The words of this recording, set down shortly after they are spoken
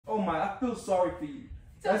feel sorry for you.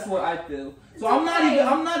 That's what I feel. So I'm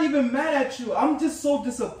not even mad at you. I'm just so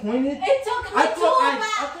disappointed. It took me the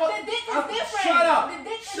dick is different. Shut up.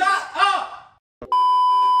 Shut up.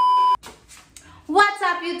 What's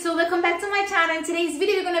up, YouTube? Welcome back to my channel. In today's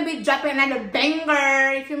video, we're gonna be dropping another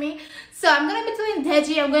banger. You feel me? So I'm gonna be telling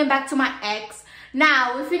Deji I'm going back to my ex.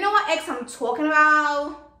 Now, if you know what ex I'm talking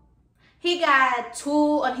about, he got 2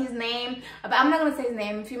 on his name, but I'm not gonna say his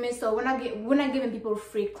name. You feel me? So we're not giving people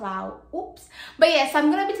free clout. Oops. But yes,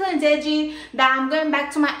 I'm gonna be telling Deji that I'm going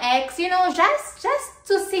back to my ex. You know, just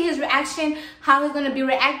to see his reaction, how he's gonna be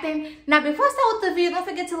reacting. Now, before I start with the video, don't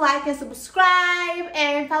forget to like and subscribe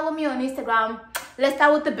and follow me on Instagram. Let's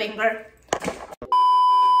start with the banger.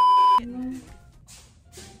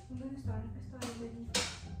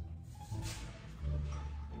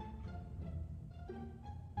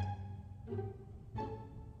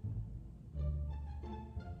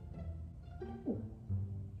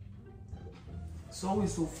 It's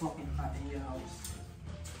always so fucking hot in your house.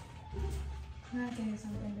 I'll tell you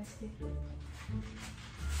something, bestie.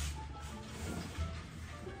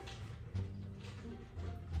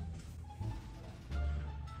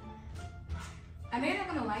 I know you're not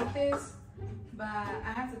gonna like this, but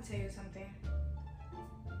I have to tell you something.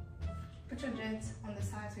 Put your dreads on the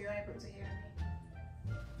side so you're able to hear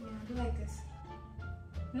me. Yeah, do like this.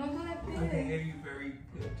 No, do like this. I can hear you very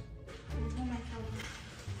good. It's not my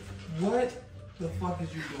trouble. What the fuck is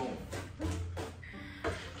you doing?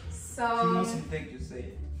 So. She wants to think you say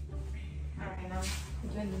it. Alright, now.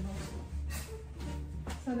 Doing the most.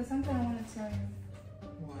 So there's something I want to tell you.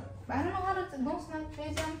 What? But I don't know how to. Don't snap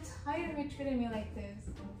face. I'm tired of you treating me like this.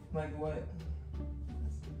 Like what?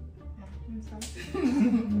 I'm sorry.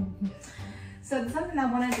 So there's something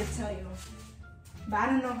I wanted to tell you, but I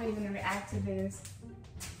don't know how you're gonna react to this.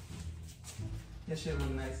 That shit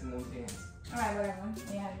look nice in those pants. Alright, whatever.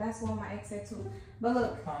 Yeah, that's what my ex said too. But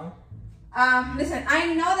look. Huh? Listen,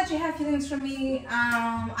 I know that you have feelings for me.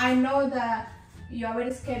 I know that you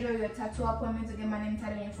already scheduled your tattoo appointment to get my name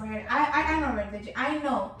tattooed on your forehead. I know already, Deji. I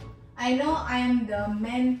know I am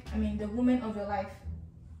the woman of your life.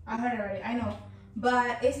 I heard it already, I know.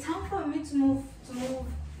 But it's time for me to move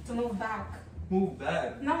back. Move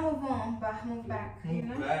back? Not move on, but move back. Move you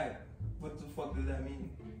know? back? What the fuck does that mean?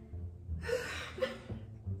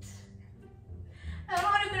 I don't know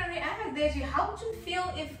how you're gonna react, Deji. How would you feel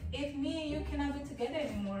if me and you cannot be together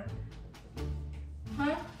anymore?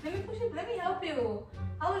 Huh? Let me help you.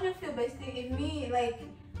 How would you feel, bestie, if me, like,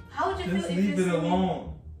 how would you feel if leave it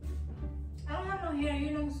alone. I don't have no hair,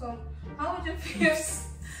 you know, so how would you feel?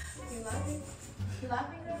 You laughing? You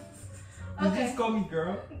laughing, girl? Okay. You just call me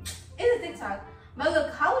girl. It's a TikTok. But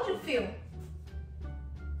look, how would you feel?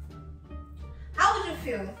 How would you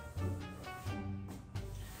feel?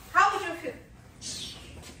 How would you feel?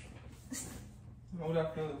 What would I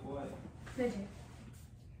feel for what? Legit.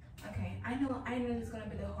 Okay, I know it's gonna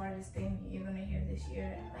be the hardest thing you're gonna hear this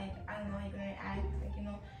year. Like, I don't know how you're gonna act. Like, you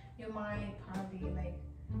know, your mind probably like,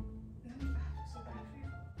 I feel so bad for you.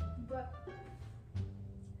 But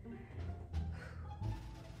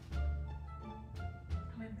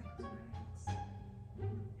I went back to my ex,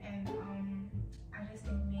 and I just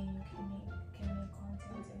think me and you can make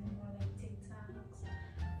content and more like TikToks,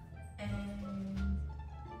 and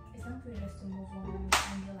it's not for you just to move on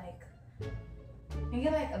and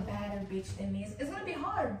get like a badder bitch than me. It's gonna be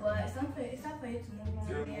hard, but it's not for you to move on.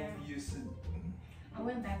 Yeah. I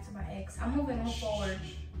went back to my ex. I'm moving on forward.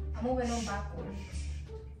 I'm moving on backwards.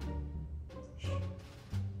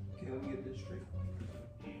 Okay, let me get this straight.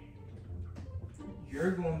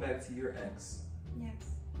 You're going back to your ex.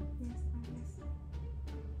 Yes.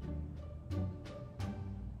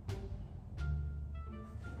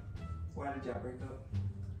 Why did y'all break up?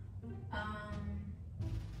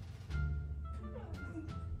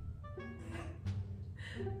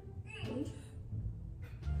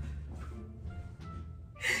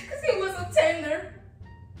 Because he was so tender.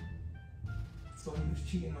 So he was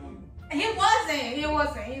cheating on you? He wasn't.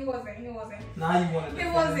 Now you want to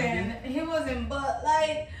He wasn't, but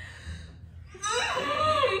like.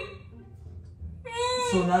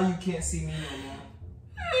 So now you can't see me no more.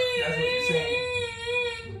 That's what you're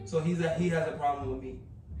saying. So he has a problem with me.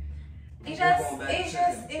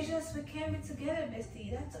 It's just we can't be together,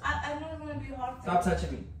 bestie. I know it's gonna be hard for Stop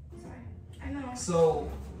touching me. Sorry. I know. So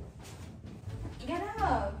get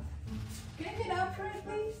up. Can you get up for it,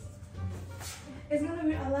 please? It's gonna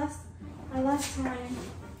be our last time,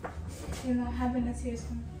 you know, having a serious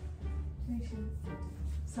conversation.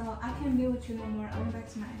 So I can't be with you no more. I went back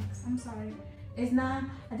to my ex. I'm sorry. It's not.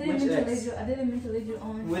 I didn't mean to lead you. I didn't mean to lead you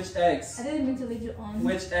on. Which ex? I didn't mean to lead you on.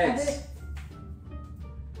 Which ex?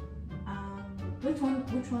 Which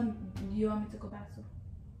one do you want me to go back to?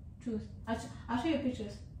 Choose. I'll show you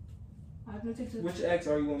pictures. Which ex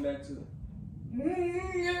are you going back to?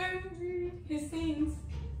 He sings.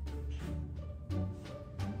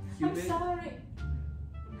 I'm sorry.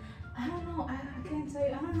 I don't know. I can't tell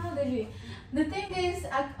you. I don't know, Deji. The thing is,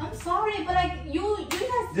 I'm sorry, but like you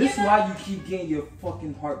guys. This is why you keep getting your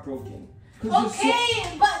fucking heart broken.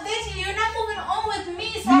 Okay, but Deji, you're not moving on with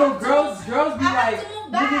me. So you know, girls be like,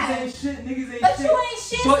 niggas ain't shit, niggas ain't but shit. But you ain't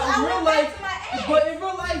shit, but so I went back to my ex. But in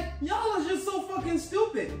real life, y'all are just so fucking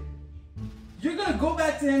stupid. You're gonna go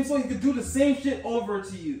back to him so he could do the same shit over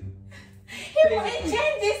to you. He changed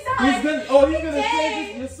this time. He's gonna change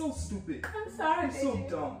it. You're so stupid. I'm sorry, You're so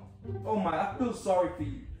dumb. Oh my, I feel sorry for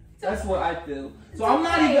you. That's what I feel. So I'm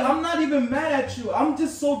not even mad at you. I'm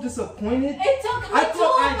just so disappointed. It took me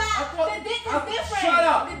the dick is different. Shut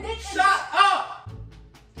up. The dick Shut up.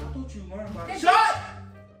 I thought you learned by now. Shut.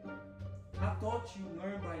 I thought you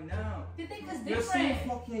learned by now. The dick is You're different. so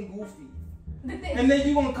fucking goofy. And then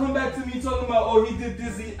you gonna come back to me talking about, oh, he did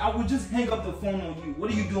this. I would just hang up the phone on you.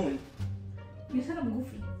 What are you doing? You said I'm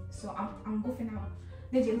goofy, so I'm goofy now.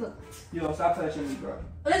 Deji, look. Yo, stop touching me, bro.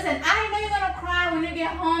 Listen, I know you're gonna cry when you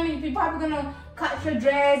get home and you're probably gonna cut your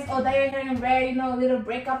dress or dye your hair in red, you know, a little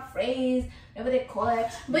breakup phrase, whatever they call it.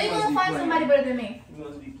 But you're gonna find somebody better than me. You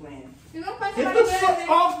must be playing. You're gonna find somebody better than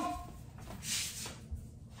me.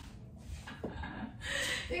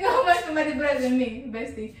 You're gonna find somebody better than me,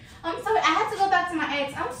 bestie. I'm sorry, I had to go back to my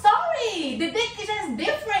ex. I'm sorry. The dick is just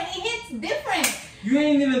different. It hits different. You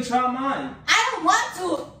ain't even try mine. I don't want to.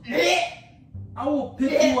 I will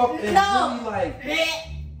pick you up and really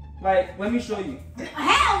like, let me show you.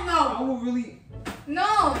 Hell no. I will really.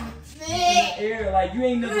 No. In the air, like you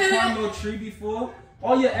ain't never climbed no tree before.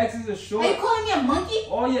 All your exes are short. Are you calling me a monkey?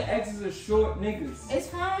 All your exes are short niggas. It's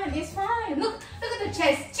fine. It's fine. Look at the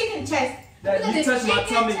chest, chicken chest. That you touch my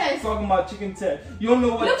tummy talking about chicken chest. You don't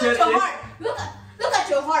know what chest is. Look at your heart. Look at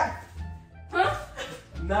your heart. Huh?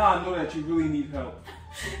 Now I know that you really need help.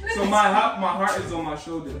 So my heart is on my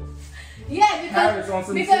shoulder. Yeah, Paris, on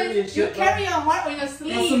some serious you shit, carry your heart on your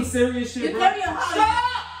sleeve. On some serious shit, you bro. Carry your heart. Shut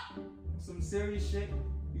up! Some serious shit.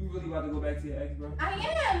 You really about to go back to your ex, bro? I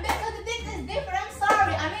am, because the dick is different. I'm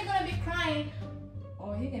sorry. I ain't gonna be crying.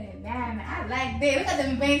 Oh, you're gonna get mad, man. I like this. Look at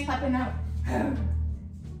them veins popping out.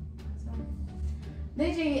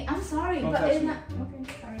 Deji, I'm sorry, but it's not. Okay,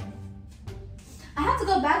 sorry. I have to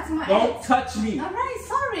go back to my ex. Don't touch me. Alright,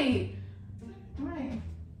 sorry. Alright.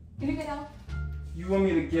 Can you get out? You want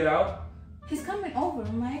me to get out? He's coming over,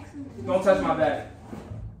 my ex. Don't touch my bag.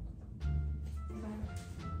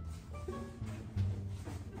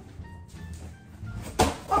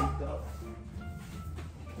 Fucked up.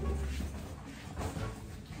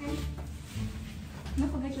 Okay.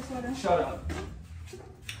 Don't forget your soda. Shut up.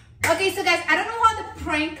 Okay, so guys, I don't know how the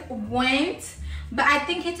prank went, but I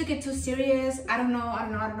think he took it too serious. I don't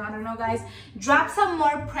know, guys. Drop some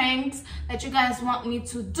more pranks that you guys want me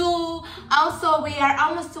to do. Also, we are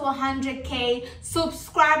almost to 100K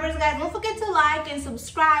subscribers, guys. Don't forget to like and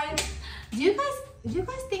subscribe. Do you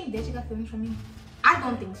guys think Deji got feelings for me? I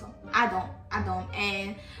don't think so. I don't.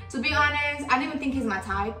 And to be honest, I don't even think he's my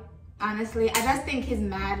type. Honestly, I just think he's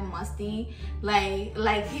mad musty.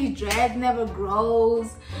 Like his dread never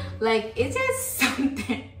grows. Like it's just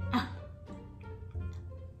something.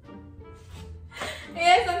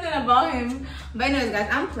 Yeah, something about him. But anyways, guys,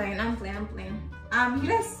 I'm playing. He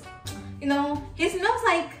just, you know, he smells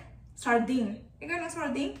like sardine. You guys know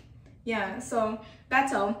sardine? Yeah. So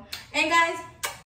that's all. And guys,